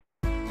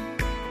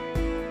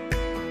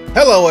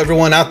Hello,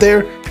 everyone out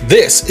there.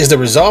 This is the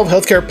Resolve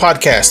Healthcare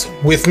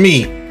Podcast with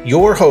me,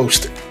 your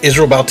host,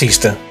 Israel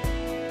Bautista.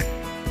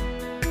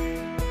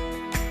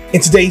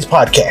 In today's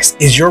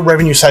podcast, is your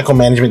revenue cycle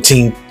management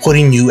team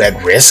putting you at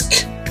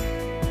risk?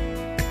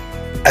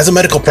 As a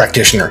medical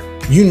practitioner,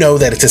 you know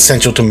that it's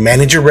essential to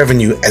manage your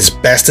revenue as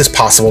best as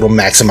possible to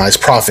maximize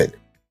profit.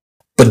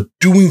 But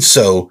doing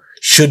so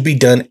should be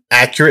done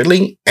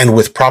accurately and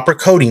with proper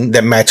coding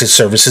that matches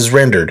services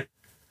rendered.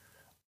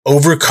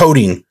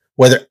 Overcoding,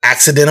 whether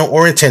accidental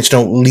or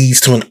intentional,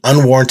 leads to an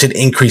unwarranted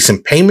increase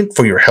in payment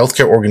for your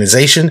healthcare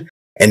organization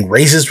and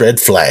raises red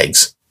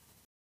flags.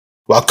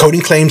 While coding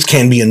claims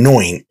can be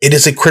annoying, it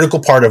is a critical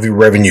part of your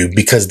revenue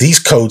because these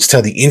codes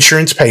tell the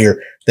insurance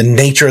payer the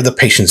nature of the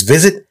patient's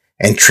visit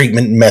and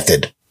treatment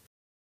method.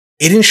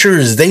 It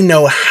ensures they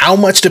know how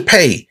much to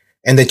pay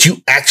and that you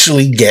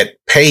actually get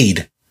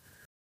paid.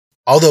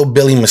 Although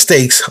billing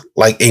mistakes,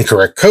 like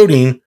incorrect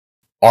coding,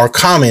 are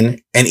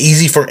common and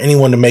easy for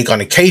anyone to make on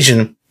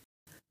occasion,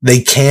 they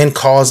can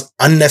cause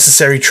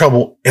unnecessary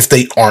trouble if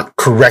they aren't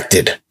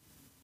corrected.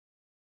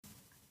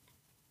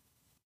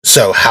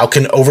 So, how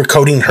can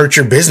overcoding hurt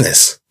your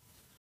business?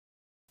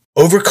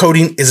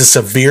 Overcoding is a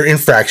severe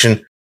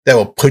infraction that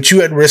will put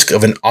you at risk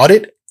of an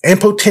audit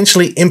and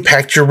potentially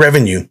impact your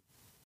revenue.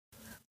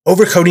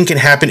 Overcoding can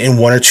happen in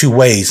one or two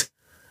ways: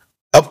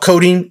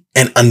 upcoding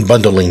and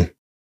unbundling.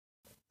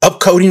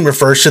 Upcoding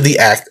refers to the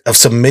act of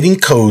submitting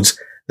codes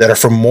that are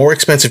for more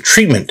expensive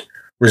treatment,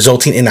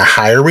 resulting in a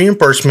higher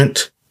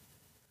reimbursement.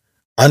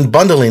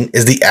 Unbundling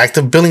is the act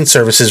of billing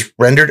services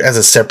rendered as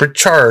a separate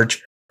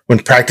charge when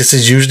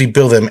practices usually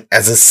bill them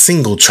as a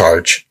single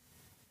charge.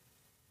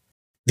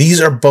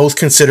 These are both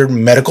considered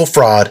medical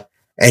fraud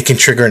and can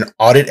trigger an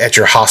audit at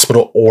your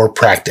hospital or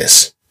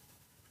practice.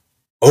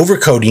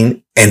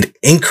 Overcoding and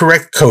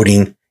incorrect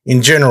coding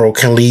in general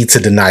can lead to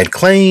denied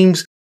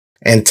claims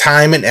and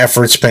time and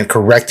effort spent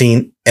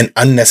correcting an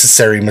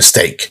unnecessary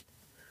mistake,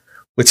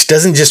 which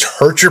doesn't just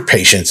hurt your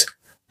patients,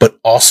 but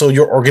also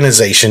your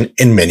organization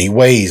in many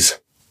ways.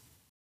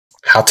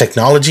 How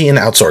technology and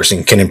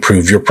outsourcing can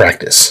improve your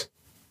practice.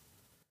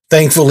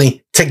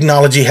 Thankfully,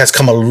 technology has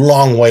come a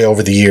long way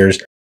over the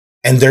years,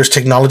 and there's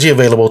technology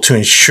available to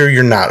ensure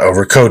you're not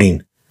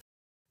overcoding.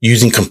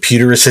 Using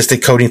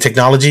computer-assisted coding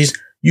technologies,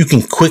 you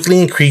can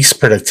quickly increase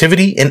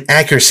productivity and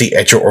accuracy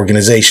at your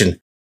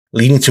organization,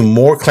 leading to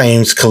more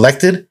claims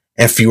collected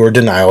and fewer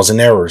denials and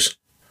errors.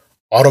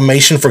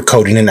 Automation for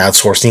coding and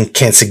outsourcing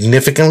can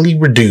significantly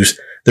reduce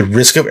the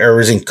risk of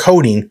errors in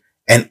coding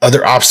and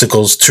other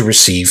obstacles to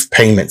receive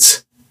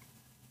payments.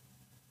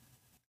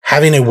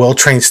 Having a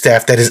well-trained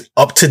staff that is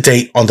up to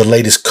date on the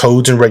latest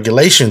codes and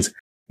regulations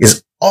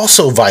is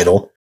also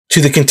vital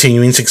to the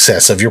continuing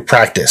success of your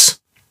practice.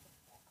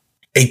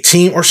 A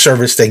team or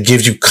service that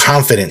gives you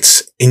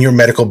confidence in your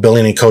medical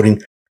billing and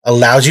coding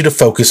allows you to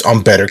focus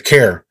on better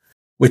care,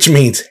 which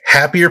means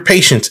happier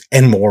patients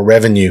and more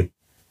revenue.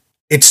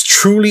 It's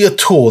truly a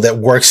tool that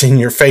works in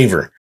your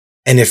favor,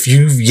 and if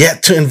you've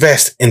yet to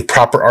invest in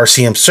proper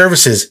RCM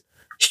services,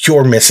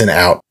 you're missing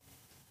out.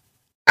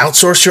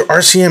 Outsource your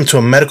RCM to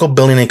a medical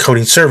billing and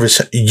coding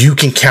service you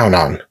can count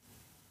on.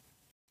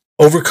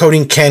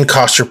 Overcoding can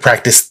cost your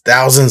practice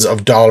thousands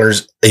of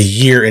dollars a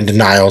year in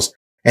denials,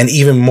 and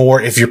even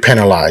more if you're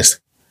penalized.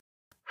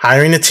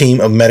 Hiring a team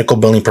of medical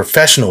billing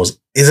professionals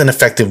is an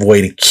effective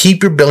way to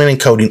keep your billing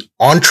and coding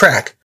on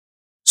track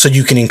so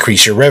you can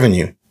increase your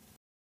revenue.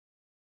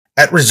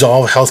 At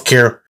Resolve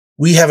Healthcare,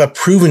 we have a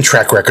proven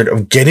track record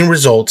of getting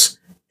results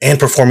and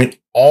performing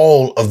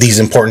all of these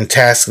important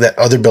tasks that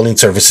other billing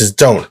services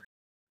don't,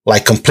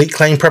 like complete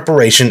claim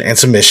preparation and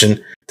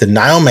submission,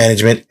 denial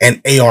management, and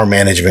AR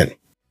management.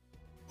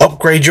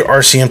 Upgrade your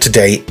RCM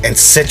today and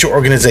set your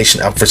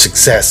organization up for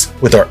success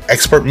with our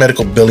expert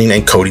medical billing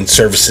and coding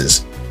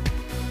services.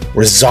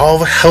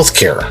 Resolve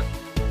Healthcare.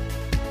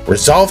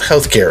 Resolve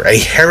Healthcare, a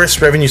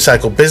Harris revenue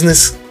cycle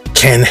business,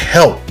 can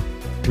help.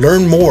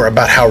 Learn more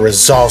about how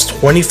Resolve's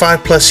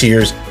 25 plus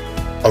years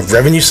of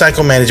revenue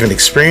cycle management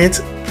experience,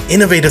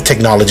 innovative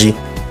technology,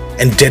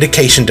 and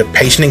dedication to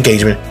patient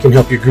engagement can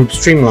help your group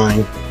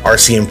streamline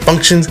RCM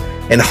functions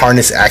and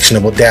harness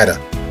actionable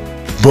data.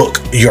 Book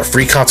your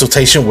free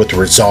consultation with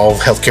Resolve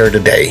Healthcare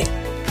today.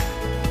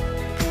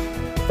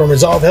 From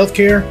Resolve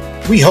Healthcare,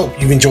 we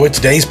hope you've enjoyed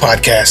today's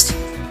podcast.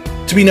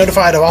 To be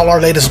notified of all our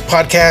latest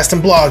podcasts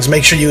and blogs,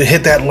 make sure you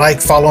hit that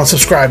like, follow, and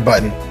subscribe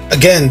button.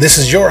 Again, this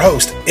is your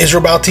host,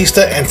 Israel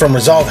Bautista, and from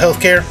Resolve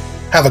Healthcare,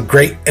 have a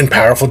great and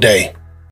powerful day.